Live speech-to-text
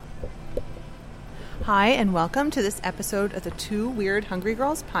Hi, and welcome to this episode of the Two Weird Hungry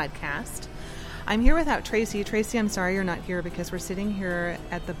Girls podcast. I'm here without Tracy. Tracy, I'm sorry you're not here because we're sitting here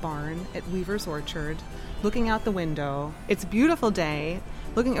at the barn at Weaver's Orchard, looking out the window. It's a beautiful day,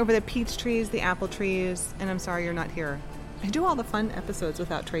 looking over the peach trees, the apple trees, and I'm sorry you're not here. I do all the fun episodes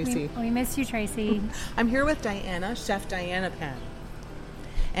without Tracy. We miss you, Tracy. I'm here with Diana, Chef Diana Penn.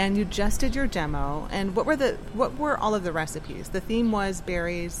 And you just did your demo. And what were all of the recipes? The theme was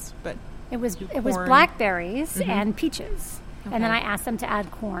berries, but It was corn. blackberries and peaches. Okay. And then I asked them to add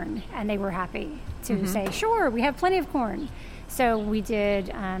corn, and they were happy to say, sure, we have plenty of corn. So we did,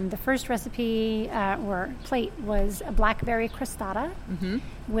 the first recipe or plate was a blackberry crostata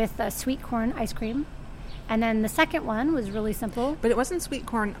with sweet corn ice cream. And then the second one was really simple. But it wasn't sweet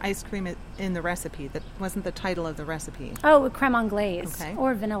corn ice cream in the recipe. That wasn't the title of the recipe. Oh, creme anglaise Okay.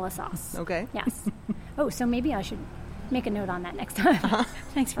 or vanilla sauce. Okay. Yes. Oh, so maybe I should make a note on that next time.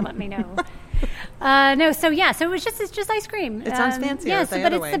 Thanks for letting me know. So it was just ice cream. It sounds fancier. Yes, the but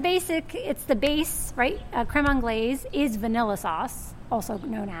other it's way. the basic. It's the base, right? Creme anglaise is vanilla sauce, also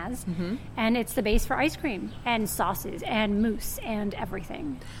known as, and it's the base for ice cream and sauces and mousse and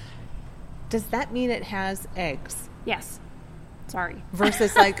everything. Does that mean it has eggs? Yes. Sorry.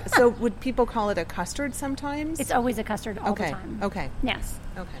 Versus so would people call it a custard sometimes? It's always a custard all okay. the time. Okay. Yes.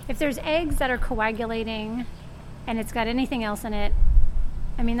 Okay. If there's eggs that are coagulating and it's got anything else in it,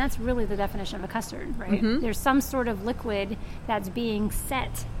 I mean, that's really the definition of a custard, right? There's some sort of liquid that's being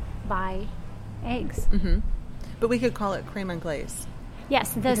set by eggs. But we could call it creme anglaise.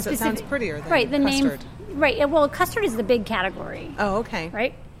 Yes, the Because specific, it sounds prettier than right, the custard. name, right. Well, custard is the big category, Oh, okay.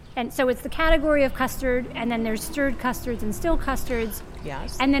 right? And so it's the category of custard, and then there's stirred custards and still custards.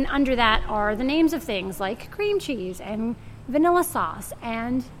 Yes. And then under that are the names of things like cream cheese and vanilla sauce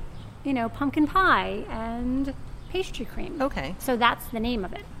and, pumpkin pie and pastry cream. Okay. So that's the name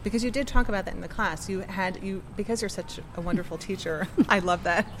of it. Because you did talk about that in the class. Because you're such a wonderful teacher, I love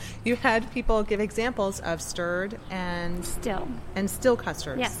that. You had people give examples of stirred and still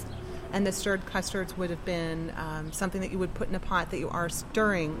custards. Yes. And the stirred custards would have been something that you would put in a pot that you are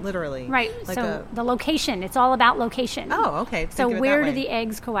stirring, literally. Right. So the location, it's all about location. Oh, okay. So Think of it where that do way. the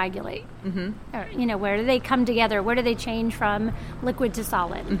eggs coagulate? Where do they come together? Where do they change from liquid to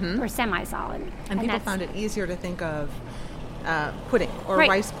solid or semi-solid? And people found it easier to think of pudding or right.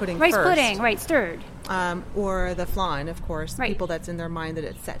 rice pudding Rice first. pudding, right, stirred. Or the flan, of course. Right. People that's in their mind that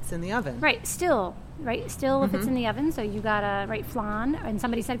it sets in the oven. Right, still, if it's in the oven, so you got a flan, and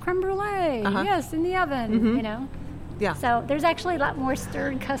somebody said creme brulee, yes, in the oven, Yeah. So there's actually a lot more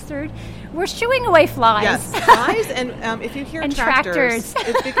stirred custard. We're shooing away flies. Yes, flies, and if you hear And tractors,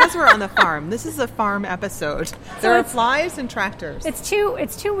 it's because we're on the farm. This is a farm episode. There are it's- flies and tractors. It's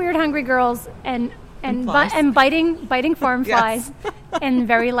two weird hungry girls and flies. biting farm Yes. flies and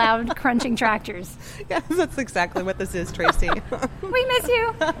very loud crunching tractors. Yes, that's exactly what this is, Tracy. We miss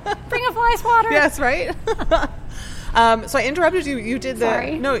you. Bring a fly swatter. Yes, right? So I interrupted you. You did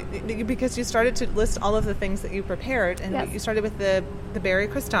Sorry. because you started to list all of the things that you prepared, and Yes. you started with the berry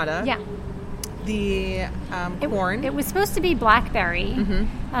crostata. Yeah. The corn. It was supposed to be blackberry,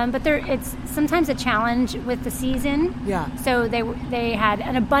 but it's sometimes a challenge with the season. Yeah. So they had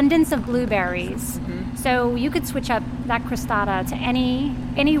an abundance of blueberries. So you could switch up that crostata to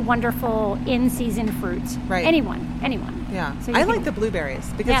any wonderful in-season fruit. Right. Anyone. Yeah. So you I can- like the blueberries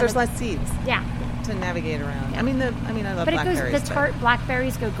because Yeah, there's the- less seeds Yeah. to navigate around. I mean, I love But blackberries. the tart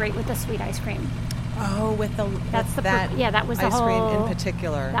blackberries go great with the sweet ice cream. Oh, with That's with the that that was the ice whole cream in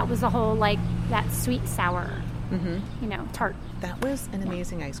particular. That was the whole that sweet sour, tart. That was an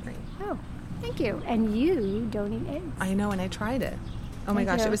amazing ice cream. Oh, thank you. And you don't eat eggs. I know, and I tried it. Oh my Thank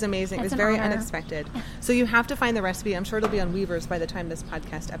gosh, you. it was amazing. It That's was an very honor. unexpected. So you have to find the recipe. I'm sure it'll be on Weaver's by the time this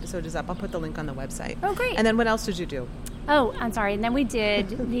podcast episode is up. I'll put the link on the website. Oh, great. And then what else did you do? Oh, I'm sorry. And then we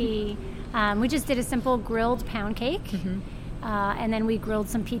did we just did a simple grilled pound cake, and then we grilled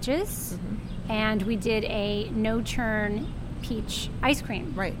some peaches, and we did a no-churn peach ice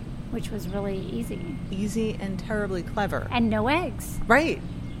cream, Right. which was really easy, Easy and terribly clever. and no eggs. Right.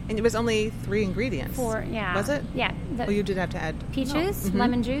 And it was only 3 ingredients. Was it? Yeah. Oh, you did have to add Peaches,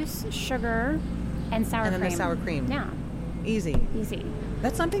 lemon juice, sugar, and sour And cream. then the sour cream. Yeah, Easy. easy.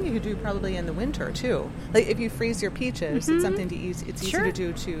 That's something you could do probably in the winter too. Like if you freeze your peaches, it's something to use. It's easy Sure. to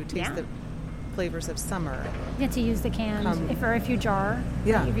do to taste Yeah. the flavors of summer. You get to use the canned, if you jar,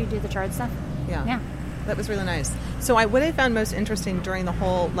 Yeah. if you do the jarred stuff. Yeah. Yeah. That was really nice. So what I found most interesting during the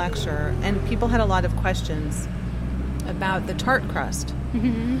whole lecture, and people had a lot of questions about the tart crust.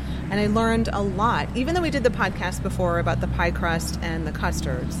 And I learned a lot, even though we did the podcast before about the pie crust and the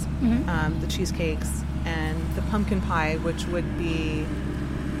custards, the cheesecakes, and the pumpkin pie, which would be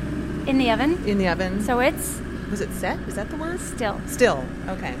in the oven. In the oven. So it's... Was it set? Is that the word? Still. Still.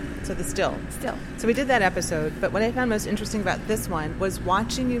 Okay. So the still. Still. So we did that episode, but what I found most interesting about this one was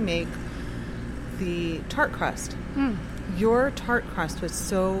watching you make the tart crust. Your tart crust was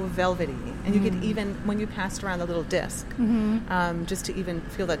so velvety, and you could even, when you passed around the little disc, just to even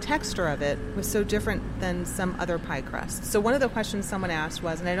feel the texture of it, was so different than some other pie crust. So one of the questions someone asked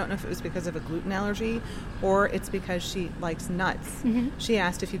was, and I don't know if it was because of a gluten allergy or it's because she likes nuts, she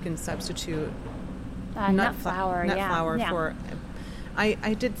asked if you can substitute nut flour for...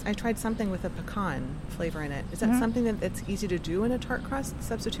 I tried something with a pecan flavor in it. Is that something that's easy to do in a tart crust,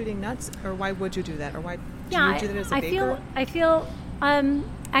 substituting nuts? Or why would you do that? Or why do you do that as a baker? I feel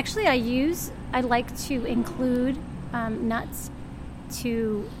actually I like to include nuts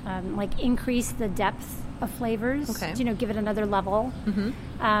to like increase the depth of flavors. Okay. Give it another level.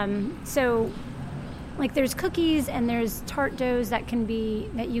 So like there's cookies and there's tart doughs that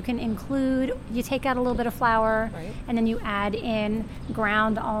you can include. You take out a little bit of flour, right, and then you add in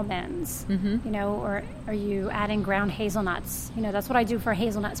ground almonds, or are you adding ground hazelnuts? That's what I do for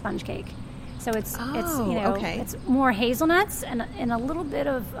hazelnut sponge cake. So it's it's more hazelnuts and a little bit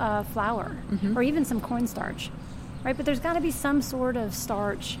of flour, or even some cornstarch, right? But there's got to be some sort of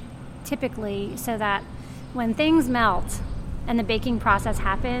starch, typically, so that when things melt and the baking process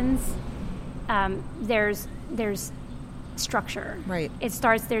happens, there's structure. Right. It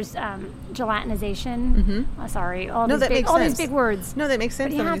starts. There's gelatinization. Sorry, all these big words. No, that makes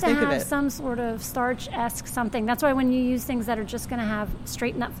sense. But you have to have it. some sort of starch-esque something. That's why when you use things that are just going to have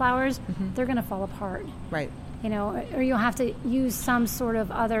straight nut flours, they're going to fall apart. Right. Or you'll have to use some sort of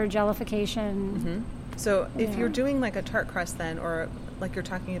other jellification. So if you're doing like a tart crust then, or like you're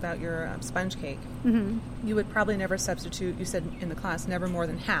talking about your sponge cake, you would probably never substitute, you said in the class, never more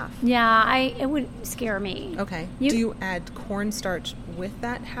than half. Yeah, it would scare me. Okay. Do you add cornstarch with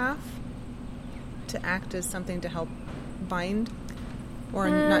that half to act as something to help bind? Or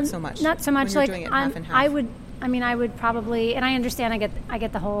not so much? Not so much. When you're doing it half and half? I would probably, and I understand I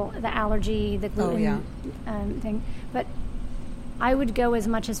get the allergy, the gluten thing, but I would go as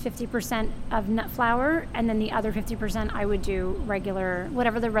much as 50% of nut flour, and then the other 50% I would do regular,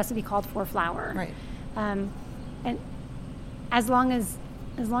 whatever the recipe called for, flour. Right. And as long as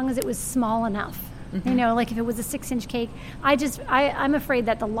it was small enough, like if it was a 6-inch cake, I'm afraid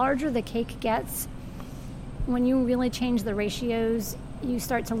that the larger the cake gets, when you really change the ratios, you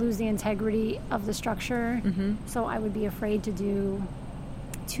start to lose the integrity of the structure. So I would be afraid to do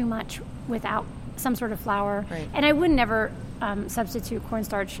too much without some sort of flour. Right. And I would never substitute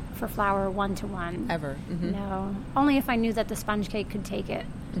cornstarch for flour 1-to-1. Ever. No. Only if I knew that the sponge cake could take it,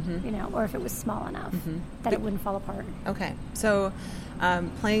 or if it was small enough that it wouldn't fall apart. Okay. So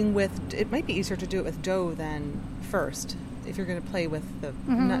playing with, it might be easier to do it with dough than first, if you're going to play with the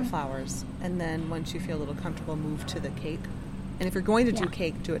nut flours. And then once you feel a little comfortable, move to the cake. And if you're going to do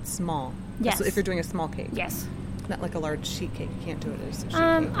cake, do it small. Yes. So if you're doing a small cake. Yes. Not like a large sheet cake. You can't do it as a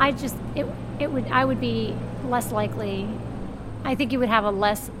sheet cake. I would be less likely. I think you would have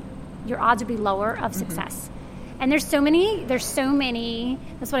your odds would be lower of success. And there's so many,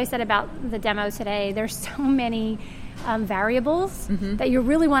 that's what I said about the demo today. There's so many variables that you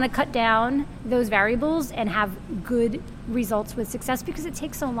really want to cut down those variables and have good results with success, because it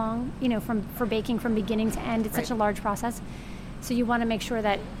takes so long, for baking from beginning to end. It's such a large process. So you want to make sure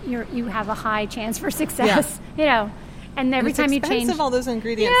that you have a high chance for success, And every time you change, it's expensive, all those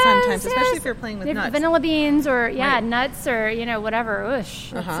ingredients sometimes, especially if you're playing with nuts. Vanilla beans or nuts or whatever.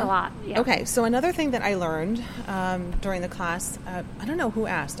 It's a lot. Yeah. Okay, so another thing that I learned during the class, I don't know who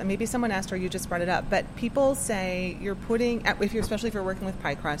asked. Maybe someone asked or you just brought it up. But people say especially if you're working with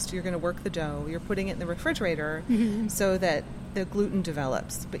pie crust, you're going to work the dough. You're putting it in the refrigerator so that the gluten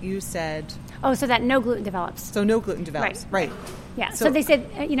develops. But you said, so that no gluten develops. So no gluten develops, right? Yeah. So they said,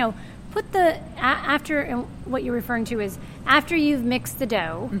 put after what you're referring to is after you've mixed the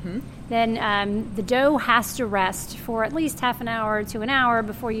dough, then the dough has to rest for at least half an hour to an hour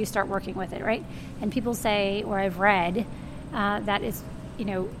before you start working with it, right? And people say, or I've read, that is,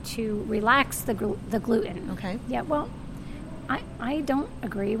 to relax the gluten. Okay. Yeah. Well, I don't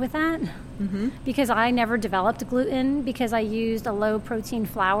agree with that because I never developed gluten because I used a low protein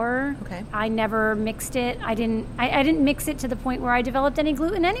flour. Okay. I never mixed it. I didn't mix it to the point where I developed any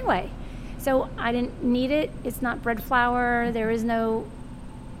gluten anyway. So I didn't need it. It's not bread flour. There is no,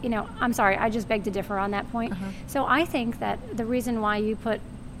 I'm sorry. I just beg to differ on that point. So I think that the reason why you put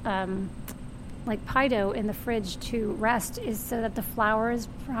like pie dough in the fridge to rest is so that the flour is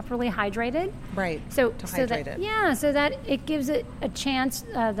properly hydrated. Right. So hydrate that, it. Yeah, so that it gives it a chance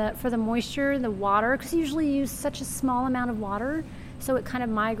for the moisture, the water, because you usually use such a small amount of water. so it kind of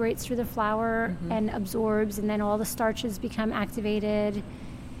migrates through the flour and absorbs, and then all the starches become activated.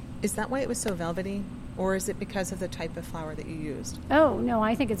 Is that why it was so velvety? Or is it because of the type of flour that you used? Oh, no,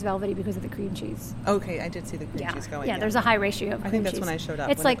 I think it's velvety because of the cream cheese. Okay, I did see the cream cheese going. Yeah, there's a high ratio of cream cheese. I think that's when I showed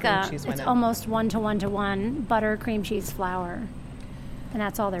up. It's like it's almost 1-to-1-to-1 butter, cream cheese, flour. And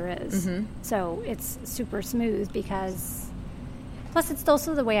that's all there is. So it's super smooth because... Plus, it's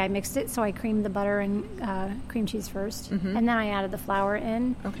also the way I mixed it. So I creamed the butter and cream cheese first. And then I added the flour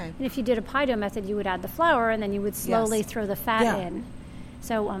in. Okay. And if you did a pie dough method, you would add the flour and then you would slowly throw the fat in.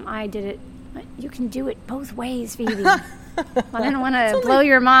 So I did it. You can do it both ways, Phoebe. I don't want to blow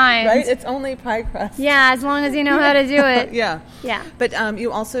your mind. Right? It's only pie crust. Yeah, as long as you know how to do it. Yeah. Yeah. But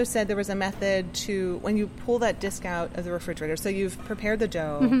you also said there was a method to, when you pull that disc out of the refrigerator, so you've prepared the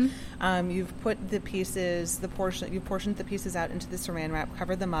dough, you've put the pieces, you've portioned the pieces out into the saran wrap,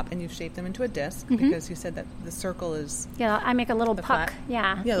 covered them up, and you've shaped them into a disc because you said that the circle is... Yeah, I make a little puck. Flat.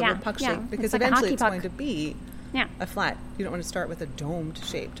 Yeah. Yeah, the little puck shape. Because like eventually it's puck. going to be a flat. You don't want to start with a domed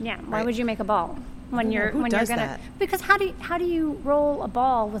shaped. Yeah. Why would you make a ball? When you're gonna that? Because how do you roll a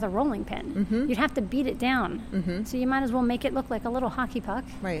ball with a rolling pin? You'd have to beat it down. So you might as well make it look like a little hockey puck,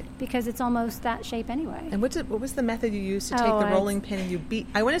 right? Because it's almost that shape anyway. And what was the method you used to take the rolling pin and you beat?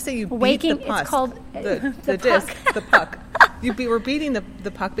 I want to say you beat the puck. It's called the disc, the puck. We're beating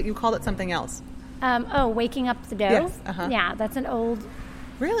the puck, but you called it something else. Waking up the dough. Yes. Yeah, that's an old.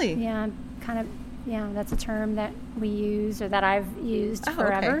 Really? Yeah, kind of. Yeah, that's a term that we use or that I've used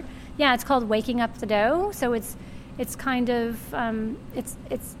forever. Okay. Yeah, it's called waking up the dough. So it's kind of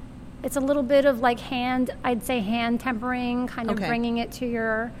it's a little bit of like hand tempering, kind of bringing it to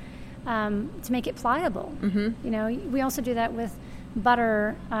your to make it pliable. You know, we also do that with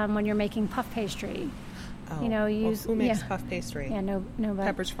butter when you're making puff pastry. Oh. You know, you use who makes puff pastry? Yeah, no,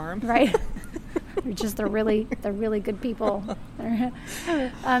 Pepperidge Farm, right? They're really good people.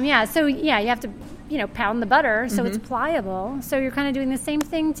 So you have to, pound the butter so it's pliable. So you're kind of doing the same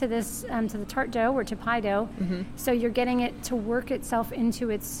thing to this, to the tart dough or to pie dough. So you're getting it to work itself into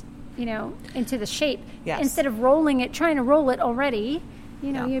its, into the shape. Yes. Instead of trying to roll it already,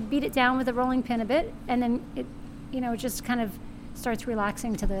 you beat it down with a rolling pin a bit, and then it, just kind of starts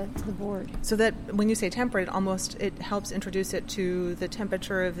relaxing to the board. So that when you say temper, it helps introduce it to the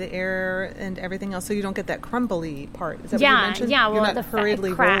temperature of the air and everything else, so you don't get that crumbly part. Is that what you mentioned? Yeah, You're well, not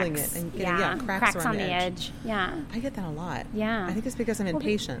hurriedly rolling it and getting cracks on the edge. Yeah, I get that a lot. Yeah, I think it's because I'm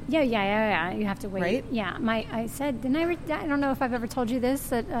impatient. Yeah. You have to wait. Right? Yeah, I said, didn't I don't know if I've ever told you this,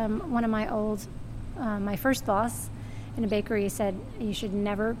 that one of my first boss in a bakery said you should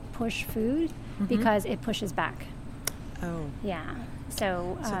never push food because it pushes back. Oh. Yeah.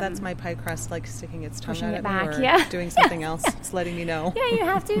 So that's my pie crust, like sticking its tongue out at back, me or doing something else. It's letting me know. Yeah, you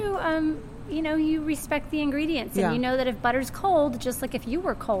have to, you respect the ingredients. And you know that if butter's cold, just like if you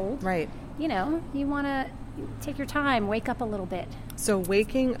were cold, right? You want to take your time, wake up a little bit. So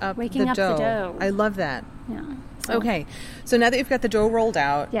waking up the dough. I love that. Yeah. Okay. So now that you've got the dough rolled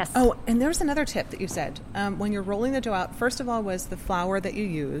out. Yes. Oh, and there's another tip that you said. When you're rolling the dough out, first of all was the flour that you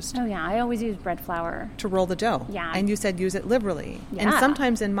used. Oh, yeah. I always use bread flour. To roll the dough. Yeah. And you said use it liberally. Yeah. And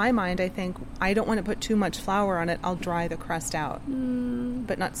sometimes in my mind, I think I don't want to put too much flour on it. I'll dry the crust out.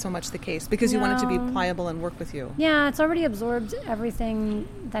 But not so much the case because you want it to be pliable and work with you. Yeah. It's already absorbed everything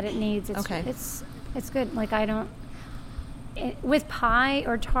that it needs. Okay. It's good. Like with pie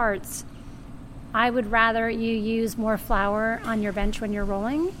or tarts, I would rather you use more flour on your bench when you're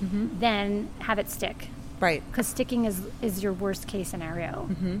rolling than have it stick. Right. Because sticking is your worst case scenario.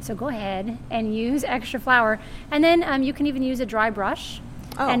 So go ahead and use extra flour. And then you can even use a dry brush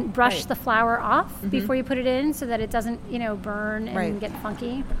and brush the flour off before you put it in so that it doesn't, burn and get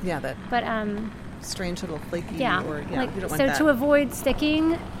funky. Yeah, but strange little flaky you don't want that. So to avoid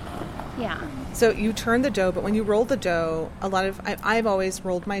sticking, yeah. So you turn the dough, but when you roll the dough, I've always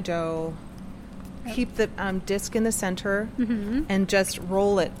rolled my dough, keep the disc in the center, and just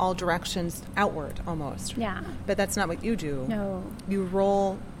roll it all directions outward almost. Yeah. But that's not what you do. No. You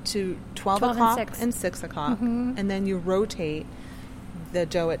roll to 12 o'clock and 6 o'clock, and then you rotate the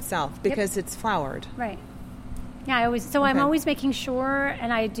dough itself because it's floured. Right. Yeah, I'm always making sure,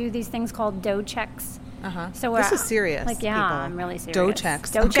 and I do these things called dough checks. So this is serious. Like, yeah, people. I'm really serious. Dough checks.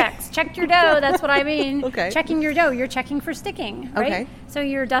 Dough checks. Check your dough. That's what I mean. Okay. Checking your dough. You're checking for sticking, right? Okay. So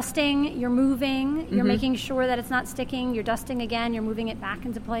you're dusting, you're moving, you're making sure that it's not sticking. You're dusting again. You're moving it back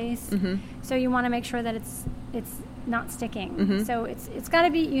into place. So you want to make sure that it's not sticking. So it's got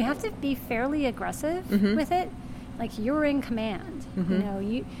to be. You have to be fairly aggressive with it. Like you're in command.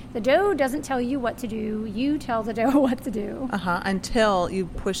 The dough doesn't tell you what to do. You tell the dough what to do. Until you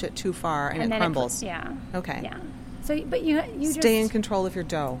push it too far and it crumbles. Yeah. Okay. Yeah. So, but you stay in control of your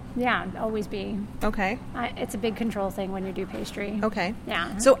dough. Yeah, always be. Okay. It's a big control thing when you do pastry. Okay.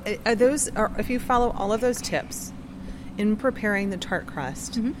 Yeah. So if you follow all of those tips in preparing the tart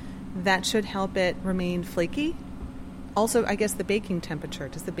crust, that should help it remain flaky. Also, I guess the baking temperature.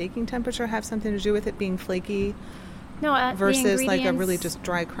 Does the baking temperature have something to do with it being flaky? No, versus like a really just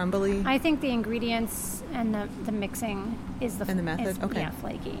dry, crumbly? I think the ingredients and the mixing is the method. Okay. Yeah,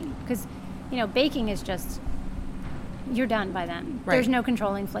 flaky. Because, baking is just, you're done by then. Right. There's no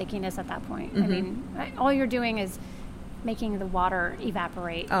controlling flakiness at that point. I mean, all you're doing is making the water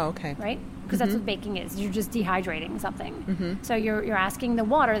evaporate. Oh, okay. Right? Because that's what baking is. You're just dehydrating something. So you're asking the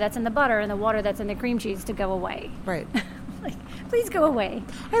water that's in the butter and the water that's in the cream cheese to go away. Right. Like, please go away.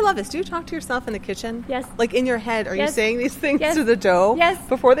 I love this. Do you talk to yourself in the kitchen? Yes. Like in your head, are you saying these things Yes. to the dough? Yes.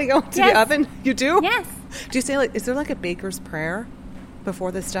 Before they go into the oven? You do? Yes. Do you say is there like a baker's prayer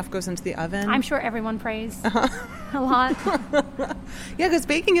before this stuff goes into the oven? I'm sure everyone prays a lot. Yeah, because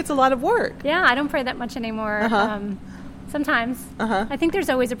baking, it's a lot of work. Yeah, I don't pray that much anymore. Sometimes. I think there's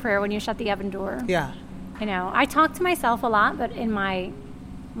always a prayer when you shut the oven door. Yeah. I talk to myself a lot, but in my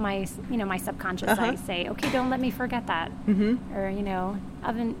subconscious, I say, okay, don't let me forget that. Or,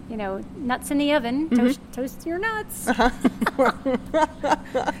 oven, nuts in the oven, toast your nuts.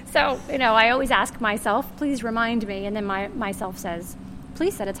 So, I always ask myself, please remind me. And then myself says,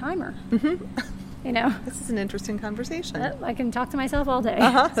 please set a timer. This is an interesting conversation. I can talk to myself all day.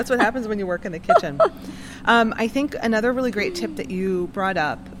 That's what happens when you work in the kitchen. I think another really great tip that you brought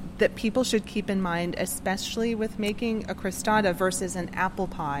up that people should keep in mind, especially with making a crostata versus an apple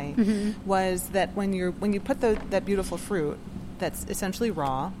pie, was that when you put that beautiful fruit that's essentially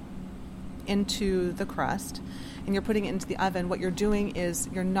raw into the crust and you're putting it into the oven, what you're doing is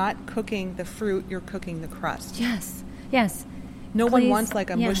you're not cooking the fruit, you're cooking the crust. Yes. No one wants like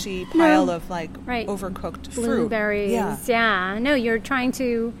a mushy pile of overcooked fruit. Blueberries. Yeah. No, you're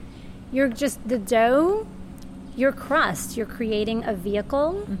just the dough, your crust, you're creating a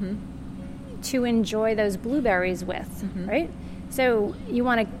vehicle to enjoy those blueberries with, right? So you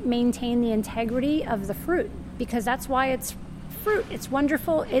want to maintain the integrity of the fruit because that's why it's fruit. It's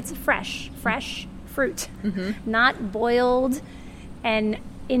wonderful. It's fresh fruit, not boiled and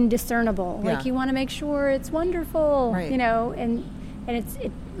indiscernible. Yeah. Like you want to make sure it's wonderful, right. and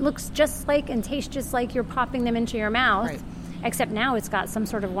it looks just like and tastes just like you're popping them into your mouth. Right. Except now it's got some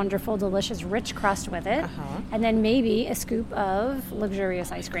sort of wonderful, delicious, rich crust with it. And then maybe a scoop of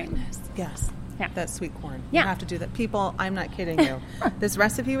luxurious ice cream. Yes. Yeah. That's sweet corn. Yeah. You have to do that. People, I'm not kidding you. This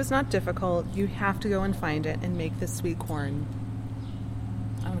recipe was not difficult. You have to go and find it and make this sweet corn.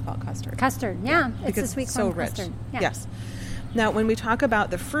 I'm going to call it custard. Custard, yeah. It's because a sweet it's corn so rich. custard. Yeah. Yes. Now, when we talk about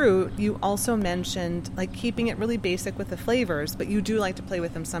the fruit, you also mentioned like keeping it really basic with the flavors, but you do like to play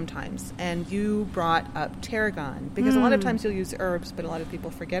with them sometimes. And you brought up tarragon because a lot of times you'll use herbs, but a lot of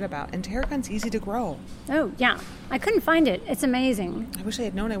people forget about. And tarragon's easy to grow. Oh, yeah. I couldn't find it. It's amazing. I wish I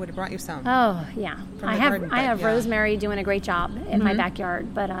had known. I would have brought you some. Oh, yeah. I have rosemary doing a great job in my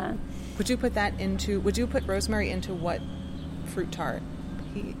backyard, but would you put rosemary into what fruit tart?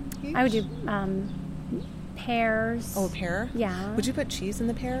 Peach? I would do pears. Oh, a pear? Yeah. Would you put cheese in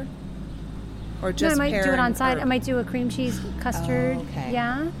the pear? Or just no, I might pear do it on side. herb? I might do a cream cheese custard. Oh, okay.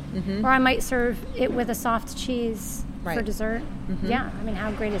 Yeah. Or I might serve it with a soft cheese for dessert. Yeah. I mean,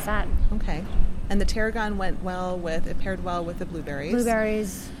 how great is that? Okay. And the tarragon paired well with the blueberries.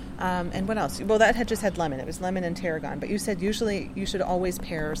 Blueberries. And what else? Well, that just had lemon. It was lemon and tarragon. But you said usually you should always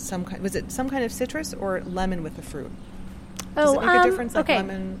pair was it some kind of citrus or lemon with the fruit? Does it make a difference, like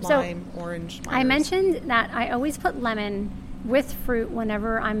lemon, lime, orange? I mentioned that I always put lemon with fruit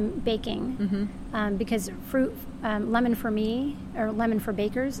whenever I'm baking, because lemon for me, or lemon for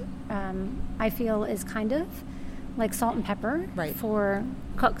bakers, I feel is kind of like salt and pepper for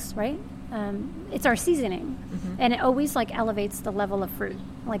cooks, right? It's our seasoning, and it always like elevates the level of fruit.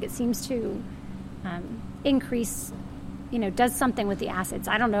 Like it seems to increase, does something with the acids.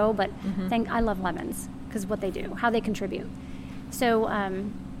 I don't know, but I love lemons because what they do, how they contribute. So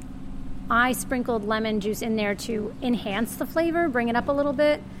I sprinkled lemon juice in there to enhance the flavor, bring it up a little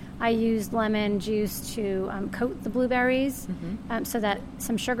bit. I used lemon juice to coat the blueberries so that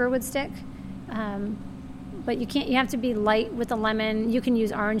some sugar would stick. But you have to be light with the lemon. You can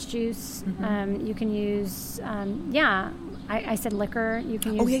use orange juice. You can use, I said liquor. You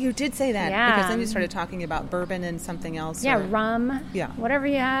can use. Oh, yeah, you did say that. Yeah. Because then you started talking about bourbon and something else. Yeah, rum. Yeah. Whatever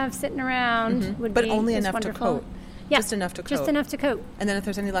you have sitting around would but be only just enough wonderful. to coat. Yeah, just enough to coat. Just enough to coat. And then if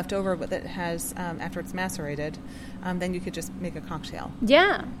there's any left over that has, after it's macerated, then you could just make a cocktail.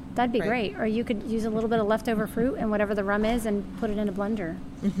 Yeah, that'd be great. Or you could use a little bit of leftover fruit and whatever the rum is and put it in a blender.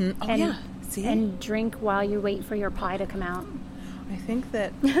 Oh, and yeah. See? and drink while you wait for your pie to come out. I think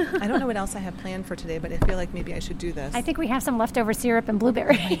that, I don't know what else I have planned for today, but I feel like maybe I should do this. I think we have some leftover syrup and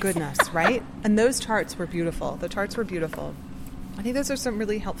blueberries. Oh my goodness, right? And those tarts were beautiful. The tarts were beautiful. I think those are some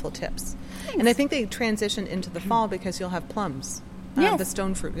really helpful tips. Thanks. And I think they transition into the fall because you'll have plums. Yes. The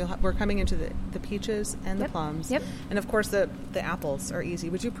stone fruit. We're coming into the peaches and the Yep. plums. Yep. And of course the apples are easy.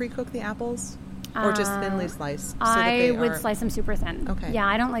 Would you pre-cook the apples? Or just thinly slice? So that I they would are slice them super thin. Okay. Yeah,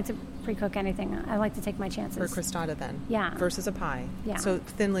 I don't like to pre-cook anything. I like to take my chances. for crostata then? Yeah. Versus a pie? Yeah. So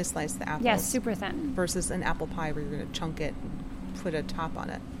thinly slice the apples? Yes, super thin. Versus an apple pie where you're going to chunk it and put a top on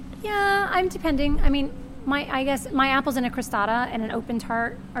it? Yeah, I'm depending. I mean, I guess my apples in a crostata and an open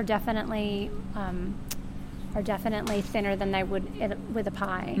tart are definitely thinner than they would with a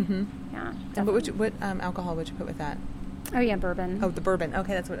pie. Mm-hmm. Yeah. And Definitely. what alcohol would you put with that? Oh yeah, bourbon. Oh, the bourbon.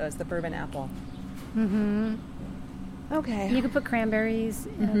 Okay, that's what it was. The bourbon apple. Mm-hmm. Okay. You could put cranberries,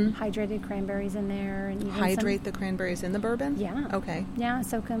 hydrated cranberries in there, and even Hydrate the cranberries in the bourbon? Yeah. Okay. Yeah,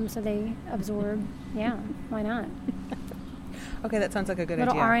 soak them so they absorb. Yeah, why not? Okay, that sounds like a good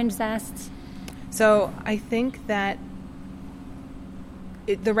Little idea. orange zest. So I think that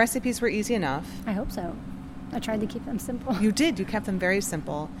the recipes were easy enough. I hope so. I tried to keep them simple. You did. You kept them very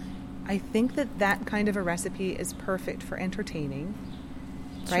simple. I think that kind of a recipe is perfect for entertaining.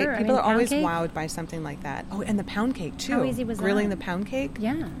 Right? Sure, I People mean, are always pound cake? wowed by something like that. Oh, and the pound cake too. How easy was Grilling that? the pound cake?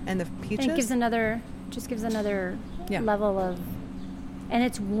 Yeah. And the peaches? And it gives another Yeah. level of, and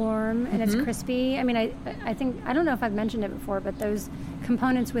it's warm and it's crispy. I mean, I think, I don't know if I've mentioned it before, but those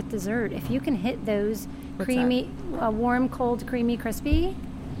components with dessert, if you can hit those What's creamy, warm, cold, creamy, crispy.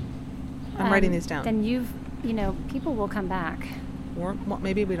 I'm writing these down. Then people will come back. Warm, well,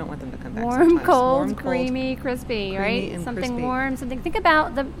 maybe we don't want them to come back Warm, sometimes. cold, Warm, cold, creamy, crispy, right? and Something crispy. warm, something. Think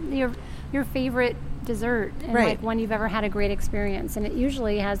about your favorite dessert and Right. like one you've ever had a great experience, and it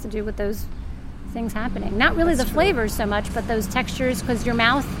usually has to do with those things happening. Not really That's the true. flavors so much, but those textures. Because your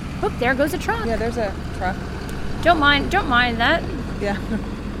mouth, oop, there goes a truck. Yeah, there's a truck. Don't mind that. Yeah.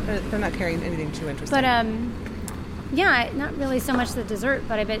 They're not carrying anything too interesting. But yeah, not really so much the dessert,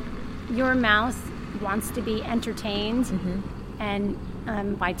 but I bet your mouth wants to be entertained and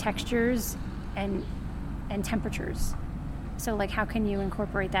by textures and temperatures. So like, how can you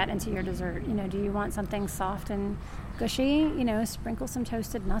incorporate that into your dessert? Do you want something soft and gushy? Sprinkle some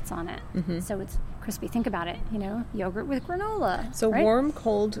toasted nuts on it so it's crispy. Think about it. Yogurt with granola. So right? warm,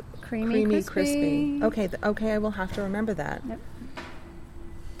 cold, Creamy, crispy. crispy. Okay, I will have to remember that. Yep.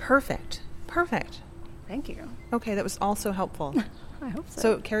 Perfect. Thank you. Okay, that was also helpful. I hope so.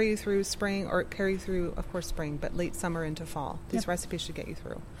 So carry you through spring, or carry you through, of course, spring, but late summer into fall. These Yep. recipes should get you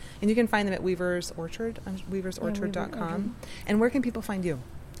through. And you can find them at Weaver's Orchard, weaversorchard.com. And where can people find you?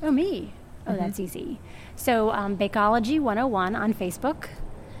 Oh, me. Oh, that's easy. So Bakeology 101 on Facebook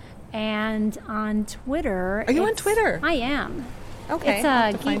and on Twitter. Are you on Twitter? I am. Okay, It's I'll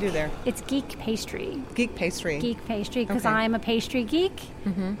have to find you there. It's Geek Pastry. Geek Pastry. Geek Pastry, because Okay. I'm a pastry geek.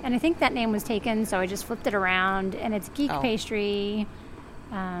 And I think that name was taken, so I just flipped it around, and it's Geek Oh. Pastry.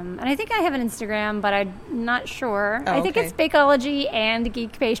 And I think I have an Instagram, but I'm not sure. Oh, I think okay. it's Bakeology and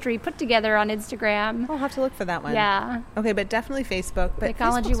Geek Pastry put together on Instagram. I'll have to look for that one. Yeah. Okay, but definitely Facebook. But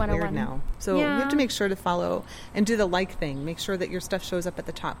Bakeology Facebook's 101. weird now. So you have to make sure to follow and do the like thing. Make sure that your stuff shows up at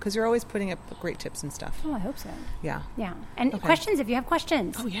the top, because you're always putting up great tips and stuff. Oh, I hope so. Yeah. Yeah. And Okay. questions if you have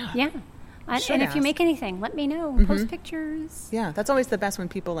questions. Oh, yeah. Yeah. Should And if you ask. make anything, let me know. Post pictures. Yeah, that's always the best when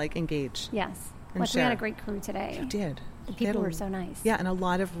people engage. Yes. And Like we had share. a great crew today. You did. The You people had a- were so nice. Yeah, and a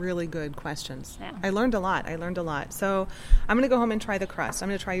lot of really good questions. Yeah. I learned a lot. So I'm going to go home and try the crust. I'm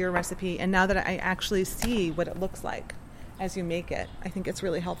going to try your recipe. And now that I actually see what it looks like as you make it, I think it's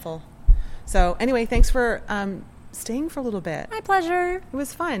really helpful. So anyway, thanks for staying for a little bit. My pleasure. It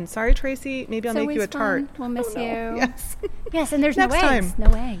was fun. Sorry, Tracy. Maybe I'll It's make you a always tart. fun. We'll miss Oh, no. you. Yes. Yes, and there's Next no eggs. time.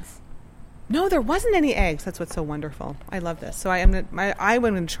 No eggs. No, there wasn't any eggs. That's what's so wonderful. I love this. So I'm going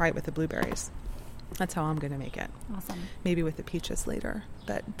to try it with the blueberries. That's how I'm going to make it. Awesome. Maybe with the peaches later.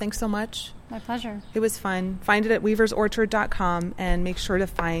 But thanks so much. My pleasure. It was fun. Find it at weaversorchard.com, and make sure to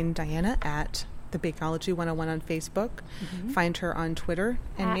find Diana at the Bakeology 101 on Facebook. Find her on Twitter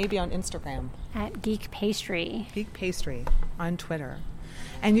and At- maybe on Instagram. At Geek Pastry. Geek Pastry on Twitter.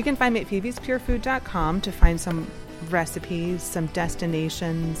 And you can find me at phoebespurefood.com to find some recipes, some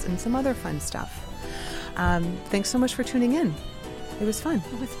destinations, and some other fun stuff. Thanks so much for tuning in. It was fun.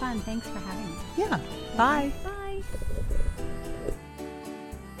 It was fun. Thanks for having me. Yeah. Bye. Bye.